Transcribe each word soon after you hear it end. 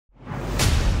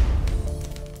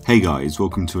Hey guys,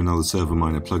 welcome to another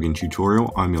ServerMiner plugin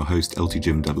tutorial. I'm your host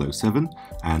LTJim007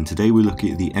 and today we're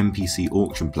looking at the NPC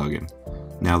Auction plugin.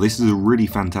 Now this is a really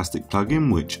fantastic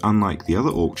plugin which, unlike the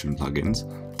other auction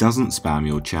plugins, doesn't spam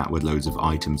your chat with loads of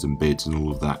items and bids and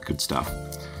all of that good stuff.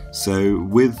 So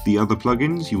with the other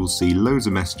plugins you will see loads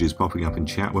of messages popping up in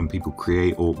chat when people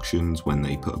create auctions, when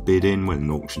they put a bid in, when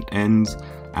an auction ends,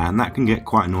 and that can get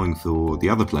quite annoying for the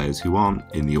other players who aren't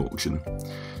in the auction.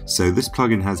 So this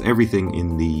plugin has everything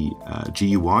in the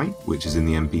GUI, which is in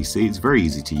the NPC. It's very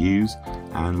easy to use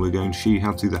and we're going to show you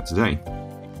how to do that today.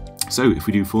 So if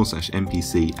we do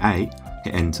 /NPCA,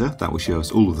 hit enter, that will show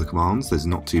us all of the commands. There's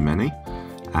not too many.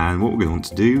 And what we're going to want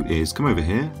to do is come over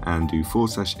here and do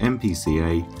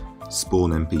 /NPCA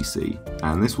spawn NPC.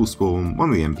 And this will spawn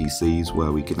one of the NPCs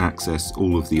where we can access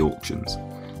all of the auctions.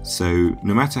 So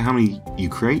no matter how many you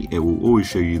create, it will always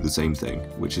show you the same thing,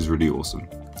 which is really awesome.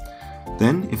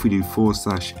 Then if we do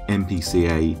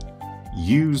 /NPCA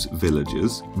use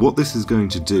villagers, what this is going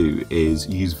to do is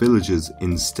use villagers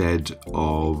instead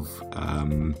of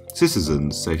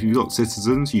citizens. So if you've got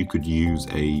citizens, you could use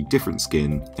a different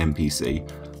skin NPC,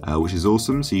 which is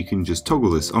awesome. So you can just toggle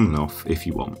this on and off if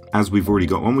you want. As we've already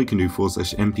got one, we can do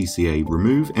 /NPCA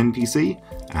remove NPC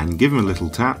and give him a little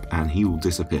tap and he will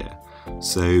disappear.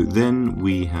 So then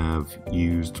we have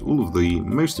used all of the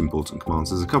most important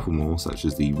commands. There's a couple more, such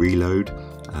as the reload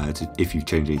if you've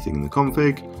changed anything in the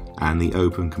config, and the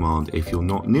open command if you're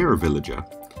not near a villager.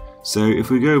 So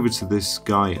if we go over to this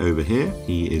guy over here,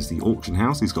 he is the auction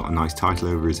house. He's got a nice title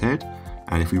over his head,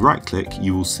 and if we right click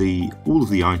you will see all of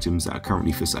the items that are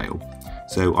currently for sale.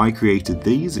 So I created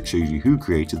these. It shows you who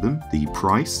created them, the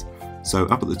price. So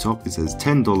up at the top it says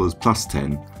 $10 plus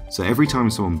 10. So every time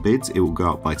someone bids, it will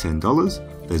go up by $10.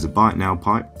 There's a buy it now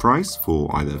price for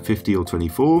either 50 or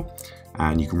 24,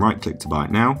 and you can right click to buy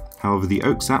it now. However, the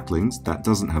oak saplings, that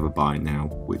doesn't have a buy it now,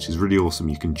 which is really awesome.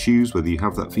 You can choose whether you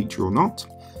have that feature or not.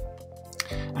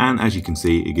 And as you can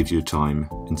see, it gives you a time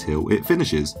until it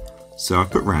finishes. So I've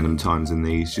put random times in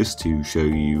these just to show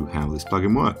you how this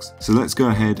plugin works. So let's go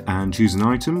ahead and choose an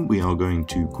item. We are going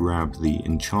to grab the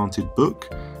enchanted book.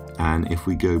 And if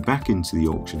we go back into the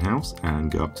auction house and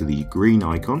go up to the green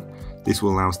icon, this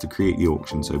will allow us to create the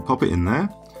auction. So pop it in there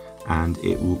and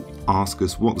it will ask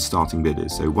us what the starting bid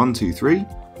is. So 1, 2, 3,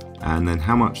 and then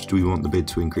how much do we want the bid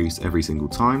to increase every single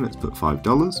time? Let's put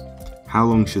 $5. How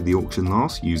long should the auction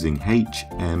last? Using H,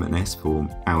 M and S for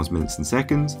hours, minutes and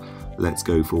seconds. Let's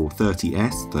go for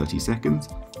 30S, 30 seconds.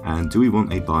 And do we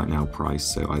want a buy it now price?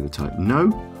 So either type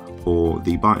no or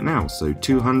the buy it now. So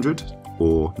 200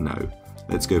 or no.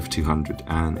 Let's go for 200,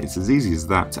 and it's as easy as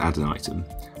that to add an item.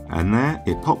 And there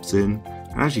it pops in,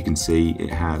 and as you can see it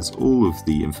has all of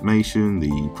the information,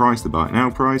 the price, the buy it now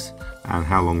price, and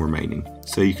how long remaining.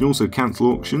 So you can also cancel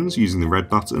auctions using the red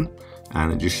button,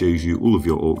 and it just shows you all of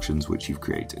your auctions which you've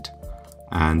created.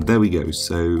 And there we go,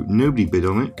 so nobody bid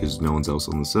on it because no one's else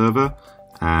on the server,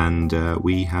 and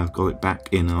we have got it back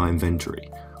in our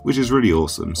inventory, which is really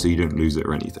awesome, so you don't lose it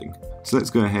or anything. So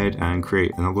let's go ahead and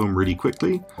create another one really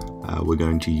quickly. We're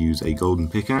going to use a golden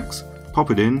pickaxe, pop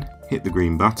it in, hit the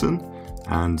green button,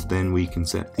 and then we can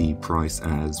set the price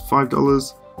as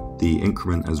 $5, the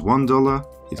increment as $1,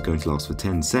 it's going to last for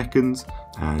 10 seconds,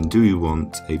 and do we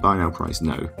want a buy now price?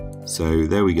 No. So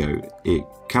there we go, it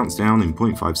counts down in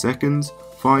 0.5 seconds,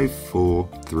 5, 4,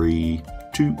 3,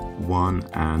 2, 1,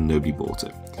 and nobody bought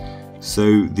it.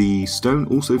 So the stone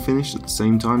also finished at the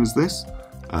same time as this,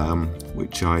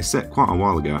 which I set quite a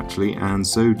while ago actually, and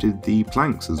so did the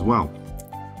planks as well.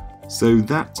 So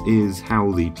that is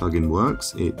how the plugin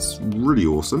works. It's really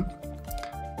awesome,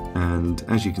 and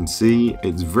as you can see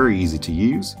it's very easy to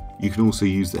use. You can also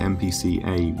use the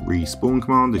NPCA respawn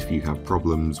command if you have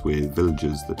problems with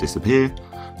villagers that disappear,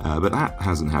 but that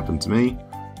hasn't happened to me,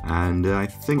 and I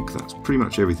think that's pretty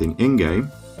much everything in game.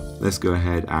 Let's go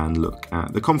ahead and look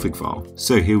at the config file.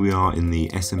 So here we are in the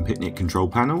SMPicnic control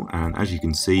panel, and as you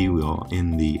can see we are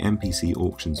in the NPC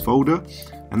Auctions folder,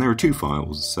 and there are two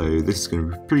files, so this is going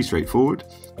to be pretty straightforward.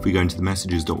 If we go into the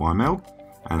messages.yml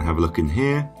and have a look in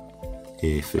here,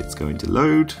 if it's going to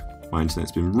load, my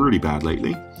internet's been really bad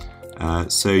lately,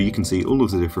 so you can see all of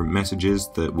the different messages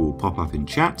that will pop up in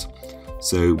chat.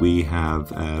 So we have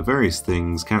various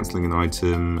things, cancelling an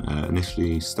item,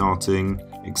 initially starting,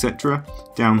 etc.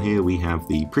 Down here we have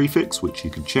the prefix, which you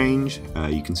can change.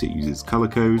 You can see it uses color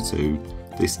code, so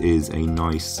this is a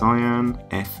nice cyan,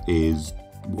 F is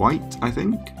white I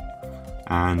think,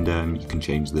 and you can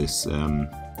change this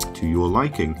to your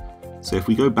liking. So if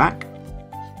we go back,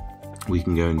 we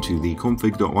can go into the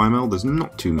config.yml. There's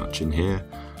not too much in here,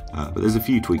 but there's a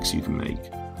few tweaks you can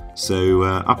make. So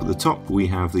up at the top we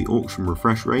have the auction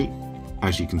refresh rate,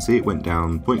 as you can see, it went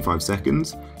down 0.5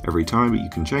 seconds every time, but you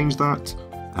can change that.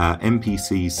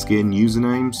 NPC skin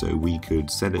username, so we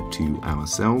could set it to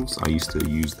ourselves. I used to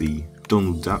use the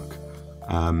Donald Duck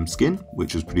skin,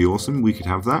 which was pretty awesome. We could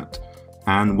have that.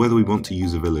 And whether we want to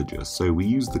use a villager. So we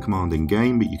use the command in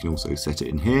game, but you can also set it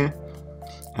in here.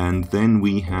 And then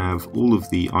we have all of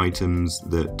the items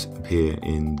that appear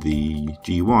in the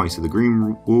GUI, so the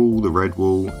green wall, the red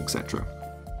wall, etc.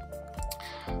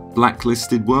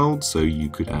 Blacklisted world, so you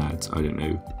could add, I don't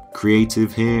know,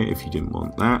 creative here if you didn't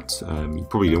want that. You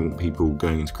probably don't want people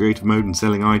going into creative mode and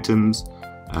selling items.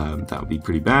 That would be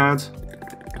pretty bad.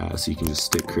 So you can just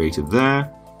stick creative there.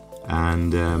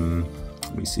 And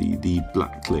let me see, the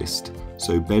blacklist.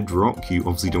 So bedrock, you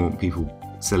obviously don't want people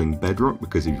selling bedrock,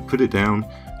 because if you put it down,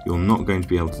 you're not going to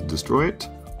be able to destroy it.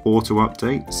 Auto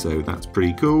update, so that's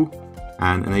pretty cool.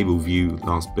 And enable view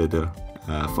last bidder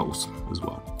false as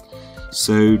well.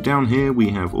 So down here we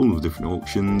have all of the different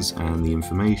auctions and the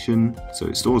information. So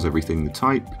it stores everything, the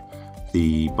type,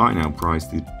 the buy now price,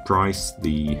 the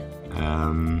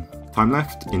time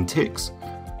left in ticks.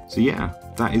 So yeah,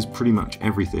 that is pretty much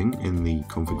everything in the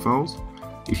config files.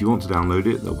 If you want to download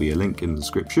it, there'll be a link in the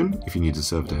description. If you need a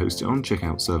server to host it on, check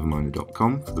out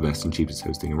ServerMiner.com for the best and cheapest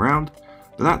hosting around.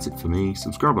 But that's it for me.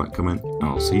 Subscribe, like, comment, and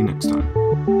I'll see you next time.